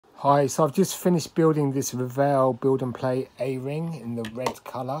Hi, so I've just finished building this Revell build and play A-ring in the red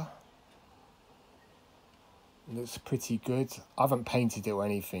colour. It looks pretty good. I haven't painted it or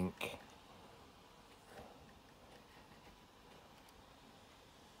anything. It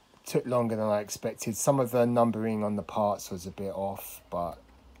took longer than I expected. Some of the numbering on the parts was a bit off, but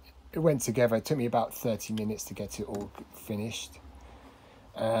it went together. It took me about 30 minutes to get it all finished.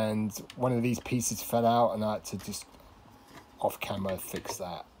 And one of these pieces fell out and I had to just off camera fix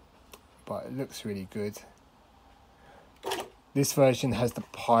that. But it looks really good. This version has the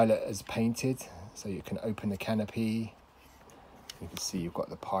pilot as painted, so you can open the canopy. You can see you've got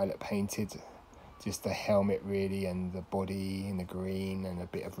the pilot painted, just the helmet really, and the body in the green and a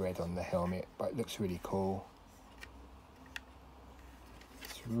bit of red on the helmet, but it looks really cool.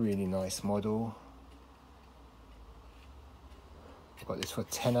 It's a really nice model. I've got this for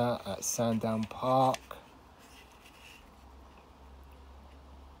tenner at Sandown Park.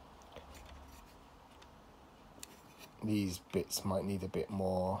 These bits might need a bit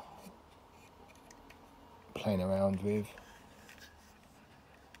more playing around with.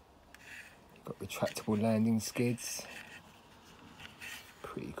 Got retractable landing skids,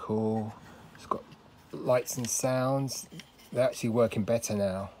 pretty cool. It's got lights and sounds. They're actually working better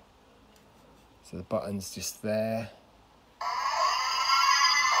now. So the button's just there.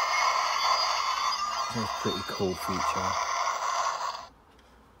 It's a pretty cool feature.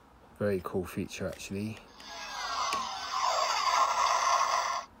 Very cool feature actually.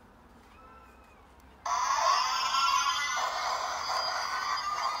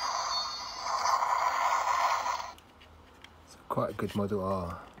 Quite a good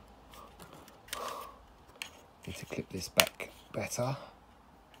model. Need to clip this back better,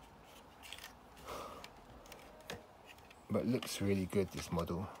 but it looks really good, this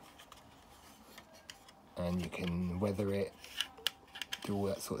model, and you can weather it, do all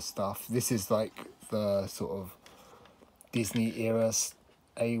that sort of stuff. This is like the sort of Disney era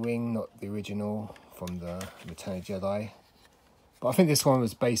A-wing, not the original from the Return of the Jedi, but I think this one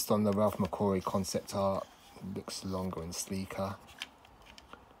was based on the Ralph McQuarrie concept art. It looks longer and sleeker.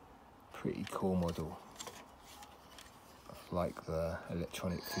 Pretty cool model. I like the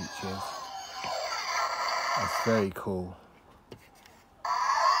electronic features. That's very cool.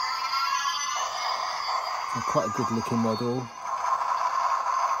 It's quite a good looking model.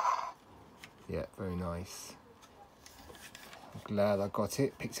 Yeah, very nice. I'm glad I got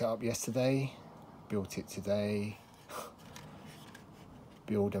it. Picked it up yesterday. Built it today.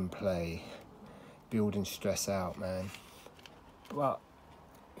 Build and play. Build and stress out, man. But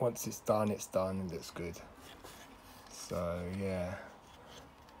once it's done, it looks good. So yeah,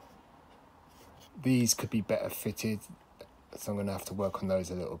 these could be better fitted, so I'm gonna have to work on those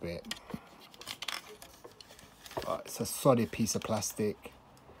a little bit. But it's a solid piece of plastic.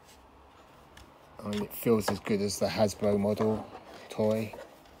 I mean, it feels as good as the Hasbro model toy.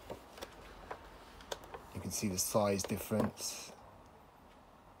 You can see the size difference.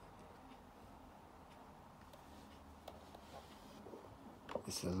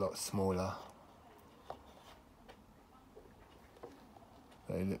 This is a lot smaller.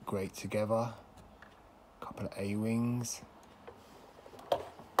 They look great together. A couple of A-wings.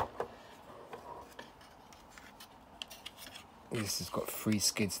 This has got 3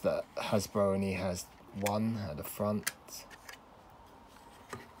 skids that Hasbro only has 1 at the front.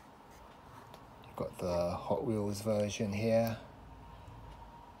 You've got the Hot Wheels version here.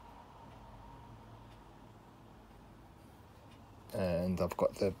 And I've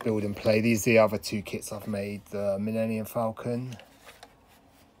got the build and play. These are the other 2 kits I've made. The Millennium Falcon.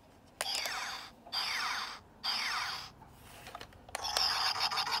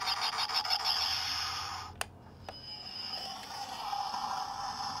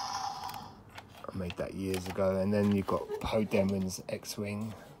 I made that years ago. And then you've got Poe Dameron's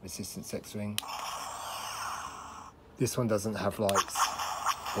X-Wing, Resistance X-Wing. This one doesn't have lights,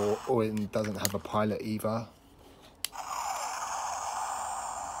 or it doesn't have a pilot either.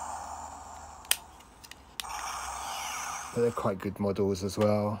 But they're quite good models as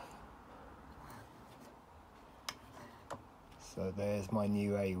well. So there's my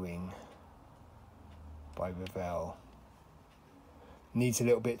new A-wing by Revell. Needs a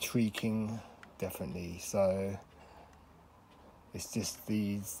little bit tweaking, definitely. So it's just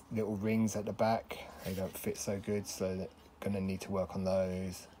these little rings at the back. They don't fit so good, so they're gonna need to work on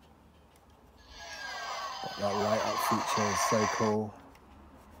those. But that light up feature is so cool.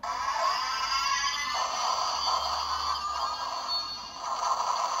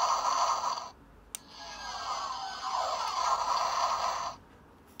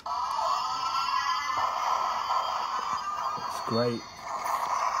 Great.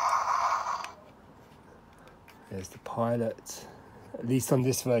 There's the pilot. At least on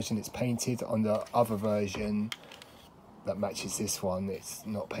this version it's painted. On the other version that matches this one, it's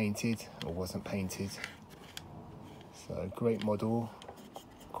not painted, or wasn't painted. So great model.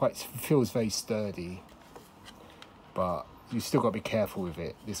 Feels very sturdy, but you still got to be careful with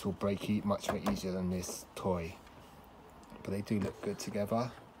it. This will break much more easier than this toy, but they do look good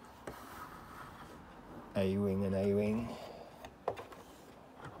together. A-wing and A-wing.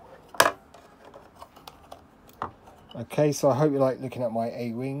 Okay, so I hope you like looking at my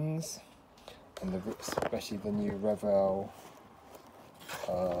A-wings, and especially the new Revell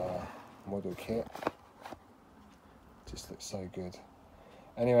model kit. Just looks so good.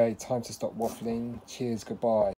 Anyway, time to stop waffling. Cheers, goodbye.